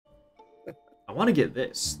I want to get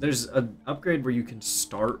this. There's an upgrade where you can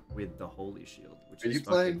start with the Holy Shield, which Are is you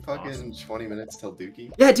playing fucking fucking awesome. 20 minutes till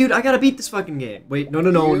Dookie? Yeah, dude, I gotta beat this fucking game. Wait, no.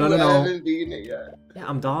 You haven't beaten it yet. Yeah,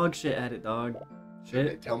 I'm dog shit at it, dog. Shit.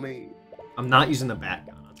 Okay, tell me. I'm not using the bat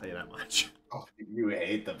gun, I'll tell you that much. Oh, you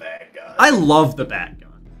hate the bat gun. I love the bat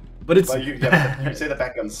gun, but it's Well, you say the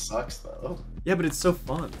bat gun sucks, though. Yeah, but it's so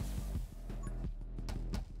fun.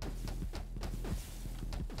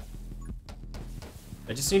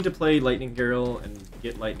 I just need to play Lightning Girl and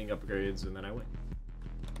get lightning upgrades, and then I win.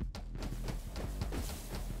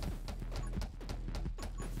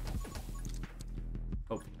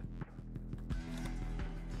 Hopefully.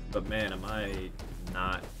 But man, am I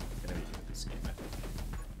not gonna be good at this game, I think.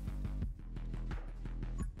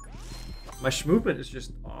 My movement is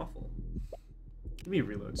just awful. Give me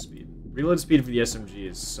reload speed. Reload speed for the SMG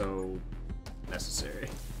is so necessary.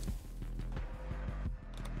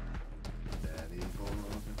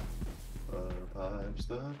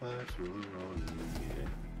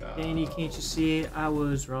 Danny, can't you see I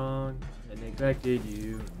was wrong? I neglected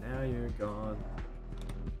you, and now you're gone.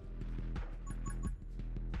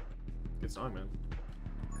 Good song, man.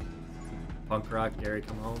 Punk rock, Gary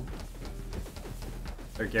Come Home.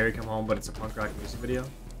 Or Gary Come Home, but it's a punk rock music video.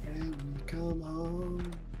 Gary come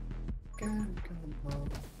home. Gary come home.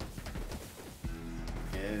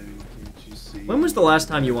 Gary, can't you see? When was the last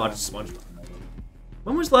time you watched SpongeBob?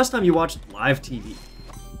 When was the last time you watched live TV?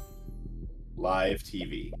 Live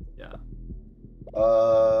TV. Yeah.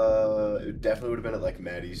 It definitely would have been at like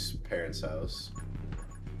Maddie's parents' house.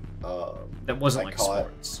 That wasn't like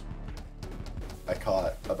sports. I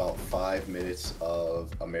caught about 5 minutes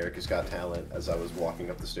of America's Got Talent as I was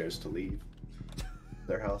walking up the stairs to leave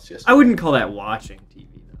their house yesterday. I wouldn't call that watching TV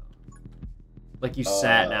though. Like you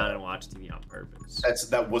sat down and watched TV on purpose.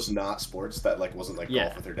 That was not sports. That like wasn't like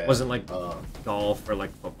golf with her dad. Wasn't like golf or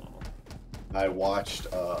like football.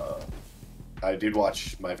 I did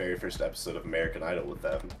watch my very first episode of American Idol with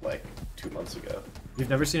them like 2 months ago. You've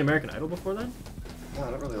never seen American Idol before then? No,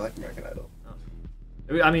 I don't really like American Idol. Oh.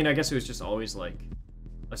 I mean, I guess it was just always like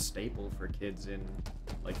a staple for kids in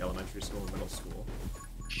like elementary school and middle school.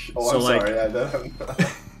 Oh, so, I'm sorry.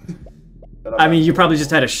 I mean, you probably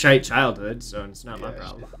just had a shite childhood, so it's not my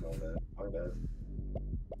problem. My bad.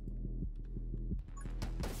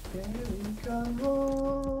 Gary, come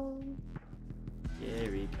home.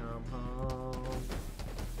 Gary, come home.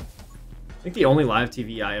 I think the only live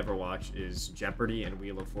TV I ever watch is Jeopardy and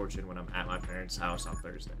Wheel of Fortune when I'm at my parents' house on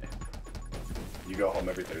Thursday. You go home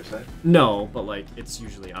every Thursday? No, but like it's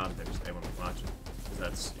usually on Thursday when we watch it, because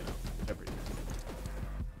that's, you know, Jeopardy.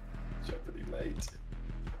 Jeopardy night.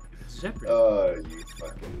 It's Jeopardy. Oh, you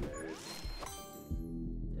fucking nerd.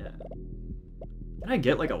 Yeah. Can I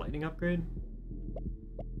get like a lightning upgrade?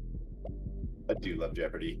 I do love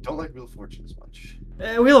Jeopardy. Don't like Wheel of Fortune as much.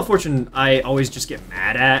 Wheel of Fortune, I always just get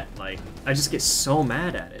mad at. Like, I just get so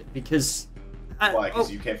mad at it because. Why? Because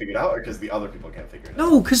you can't figure it out, or because the other people can't figure it out?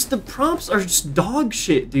 No, because the prompts are just dog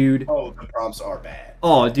shit, dude. Oh, the prompts are bad.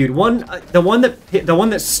 Oh, dude, the one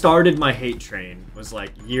that started my hate train was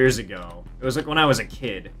like years ago. It was like when I was a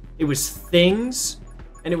kid. It was things,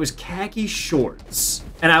 and it was khaki shorts,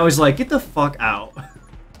 and I was like, get the fuck out.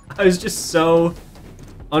 I was just so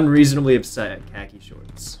unreasonably upset at khaki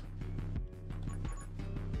shorts.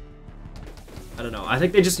 I don't know. I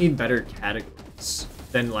think they just need better categories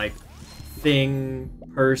than like thing,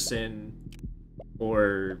 person,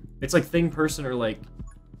 or it's like thing, person, or like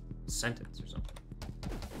sentence or something.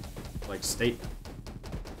 Like statement.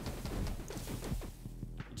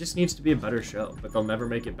 It just needs to be a better show, but they'll never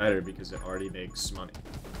make it better because it already makes money.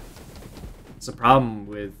 It's a problem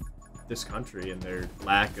with this country and their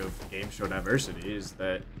lack of game show diversity is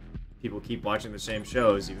that people keep watching the same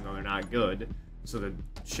shows even though they're not good, so the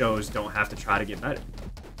shows don't have to try to get better.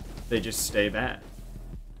 They just stay bad.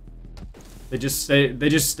 They just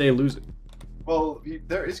stay losing. Well,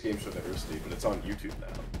 there is game show diversity, but it's on YouTube now.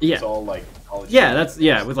 Yeah. It's all like college. Yeah, that's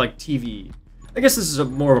with like TV. I guess this is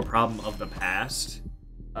more of a problem of the past.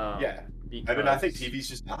 Yeah. I mean, I think TV's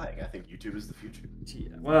just dying. I think YouTube is the future.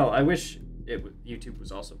 Yeah. Well, I wish YouTube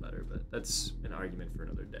was also better, but that's an argument for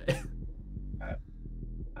another day.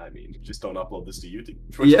 I mean, just don't upload this to YouTube.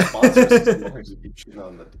 Twitch sponsors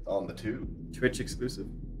on the tube. Twitch exclusive.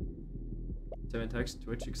 Timandtex,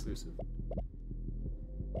 Twitch exclusive.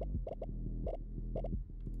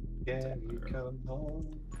 Gary, come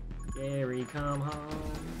home. Gary, come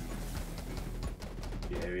home.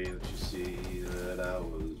 Gary, don't you see that I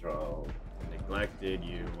was wrong? Neglected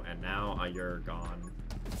you, and now you're gone.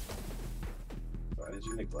 Why did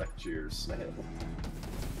you neglect your snail?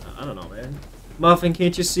 I don't know, man. Muffin,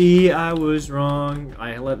 can't you see I was wrong?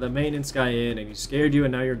 I let the maintenance guy in and he scared you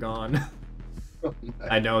and now you're gone. Oh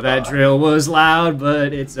I know that drill was loud,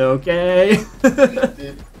 but it's okay.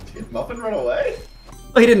 Did Muffin run away?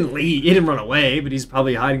 Well, he didn't leave. He didn't run away, but he's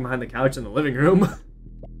probably hiding behind the couch in the living room.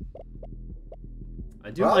 I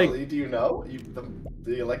do Probably. like. Do you know?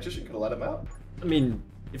 The electrician could have let him out. I mean,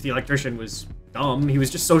 if the electrician was dumb, he was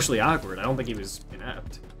just socially awkward. I don't think he was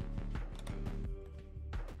inept.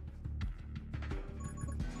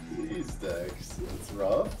 Jeez, Dex. It's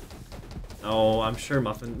rough. Oh, I'm sure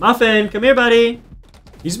Muffin. Muffin, come here, buddy.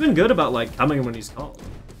 He's been good about like coming when he's called.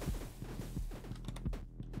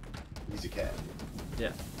 He's a cat.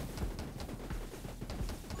 Yeah.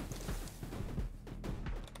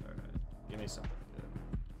 Alright, give me something good.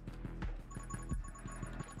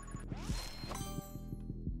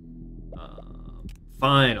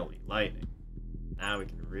 Finally, lightning. Now we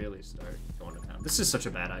can really start going to town. This is such a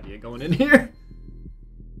bad idea going in here.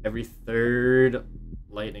 Every third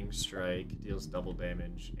lightning strike deals double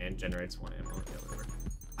damage and generates 1 ammo. Okay, whatever.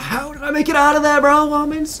 How did I make it out of there, bro?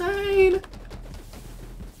 I'm insane.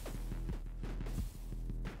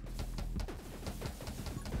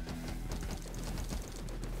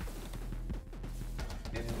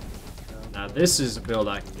 Now this is a build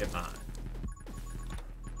I can get behind.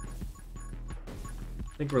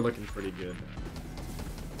 I think we're looking pretty good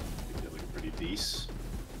now. You're looking pretty decent.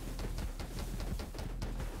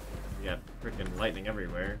 We got freaking lightning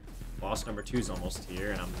everywhere. Boss number 2 is almost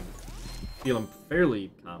here, and I'm feeling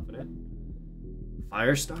fairly confident.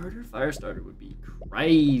 Firestarter? Firestarter would be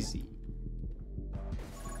crazy.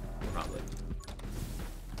 Probably.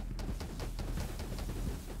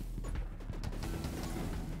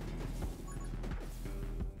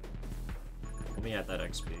 Let me add that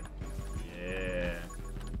XP. Yeah.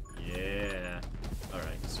 Yeah.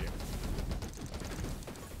 Alright, he's here.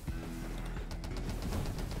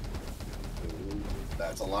 Ooh,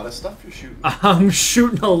 that's a lot of stuff you're shooting. I'm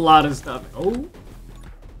shooting a lot of stuff. Oh.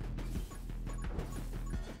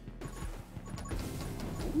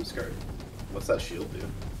 Ooh, skirt. What's that shield do?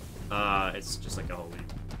 It's just like a holy.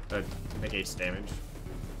 Negates damage.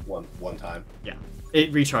 One time. Yeah.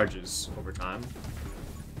 It recharges over time.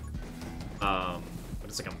 But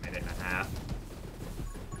it's like a minute and a half.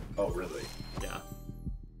 Oh, really? Yeah.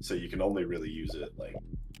 So you can only really use it, like,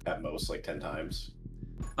 at most, like, 10 times?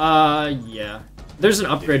 Yeah. There's an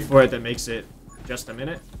upgrade for it that makes it just a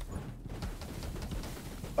minute.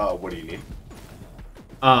 What do you need?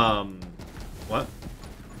 What?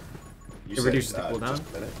 You It said, reduces the cooldown? just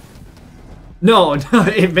a minute? No, no,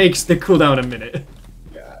 it makes the cooldown a minute.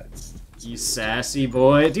 Yeah, it's You sassy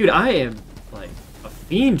boy. Dude, I am, like, a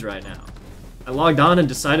fiend right now. I logged on and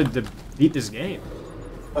decided to beat this game.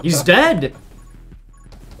 He's dead!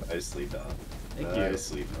 Nicely done. Thank you.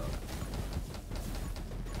 Nicely done.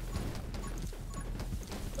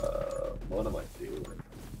 What am I doing?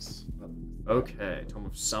 Okay, Tome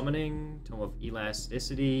of Summoning, Tome of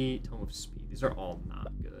Elasticity, Tome of Speed. These are all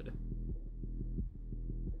not good.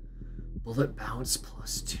 Bullet Bounce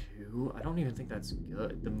 +2? I don't even think that's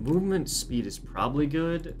good. The movement speed is probably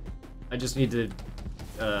good. I just need to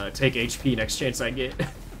take HP next chance I get.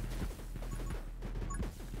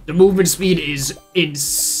 The movement speed is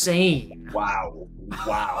insane. Wow.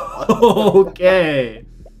 Wow. Okay.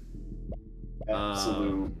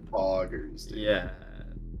 Absolute poggers, dude. Yeah.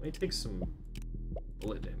 Let me take some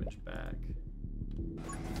bullet damage back.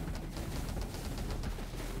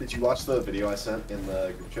 Did you watch the video I sent in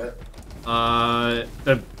the group chat?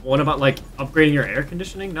 The one about like upgrading your air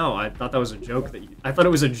conditioning? No, I thought that was a joke. I thought it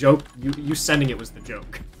was a joke. You sending it was the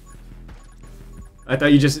joke. I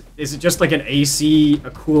thought you just is it just like an AC,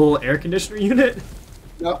 a cool air conditioner unit?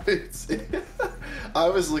 No, it's. I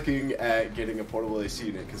was looking at getting a portable AC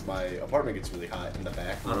unit because my apartment gets really hot in the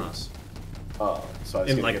back rooms. So I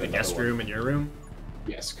was In like the guest room in your room?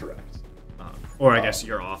 Yes, correct. Or I guess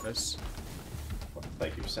your office.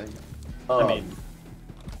 Thank you for saying that. I mean,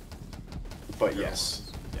 but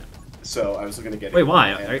yes. Yeah. So I was looking to get. Wait,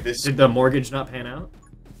 why? Did the mortgage not pan out?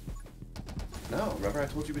 No, remember I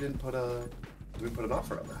told you we didn't put an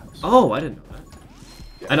offer on the house. Oh, I didn't know that.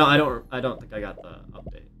 Yeah. I don't think I got the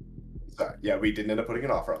update. Sorry. Yeah, we didn't end up putting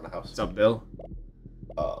an offer on the house. What's up, Bill?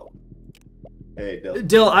 Hey, Dill.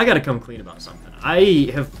 Dill, I gotta come clean about something. I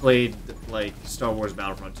have played like Star Wars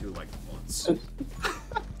Battlefront 2 like once.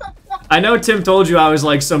 I know Tim told you I was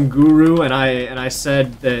like some guru, and I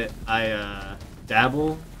said that I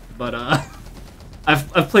dabble, but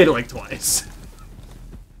I've played it like twice,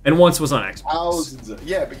 and once was on Xbox. Thousands of,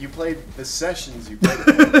 yeah, but you played the sessions. You played it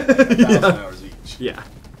like 1,000 hours each. Yeah,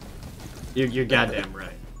 you're goddamn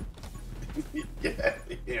right. Yeah,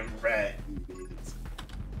 damn right.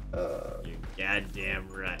 You're goddamn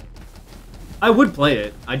right. I would play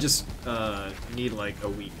it. I just need like a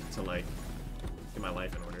week to like get my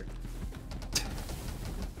life in order.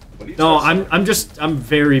 No, I'm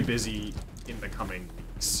very busy in the coming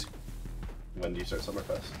weeks. When do you start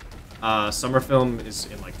Summerfest? Summer Film is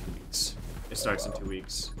in like 2 weeks. It starts in 2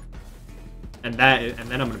 weeks. And then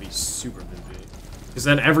I'm gonna be super busy. Because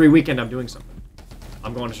then every weekend I'm doing something.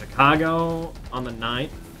 I'm going to Chicago on the 9th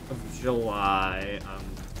of July.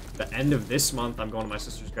 The end of this month, I'm going to my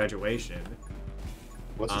sister's graduation.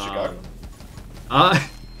 What's in Chicago?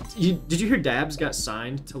 Did you hear Dabs got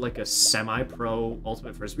signed to like a semi-pro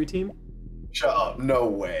Ultimate Frisbee team? Shut up! No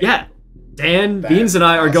way. Yeah, Dan, Beans, and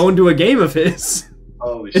I are going to a game of his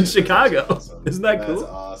in Chicago. Awesome. Isn't that cool?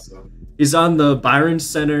 That's awesome. He's on the Byron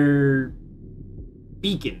Center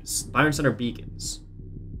Beacons. Byron Center Beacons.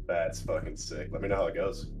 That's fucking sick. Let me know how it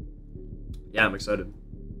goes. Yeah, I'm excited.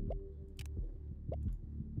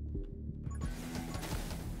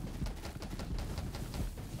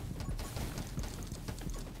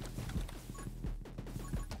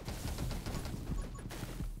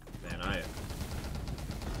 Man,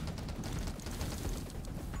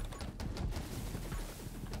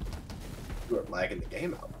 You are lagging the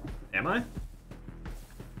game out. Am I?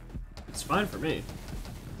 It's fine for me.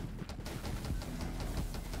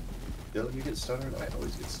 Dylan, you get stuttered? I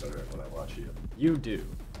always get stuttered when I watch you. You do.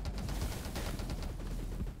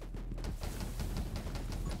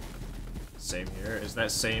 Same here. Is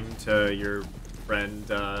that same to your friend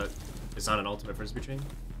is on an Ultimate Frisbee chain?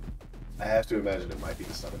 I have to imagine it might be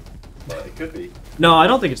the stutter, but it could be. No, I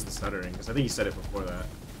don't think it's the stuttering, because I think you said it before that.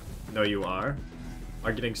 No, you are?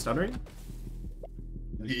 Are getting stuttering?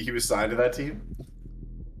 He was signed to that team?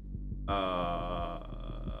 The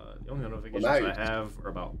only notifications Well, I have are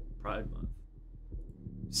about Pride Month.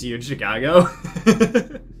 See you in Chicago?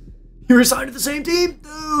 You were signed to the same team?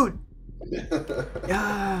 Dude!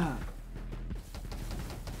 Yeah!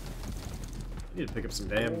 I need to pick up some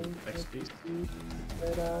damn XP.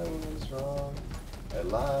 That I was wrong. I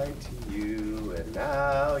lied to you, and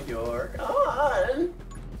now you're gone.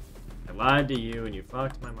 I lied to you, and you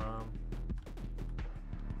fucked my mom.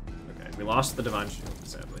 Okay, we lost the Divine Shield,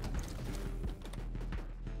 sadly.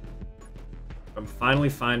 I'm finally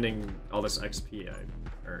finding all this XP I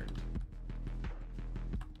earned.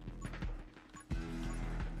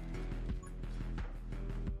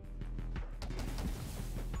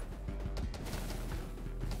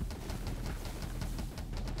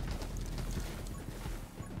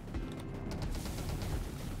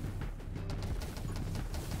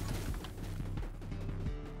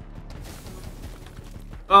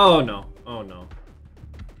 Oh no, oh no.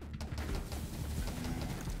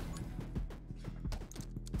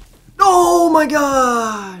 Oh my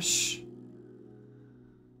gosh!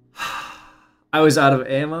 I was out of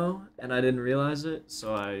ammo and I didn't realize it,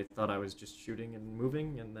 so I thought I was just shooting and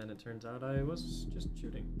moving, and then it turns out I was just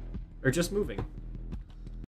shooting. Or just moving.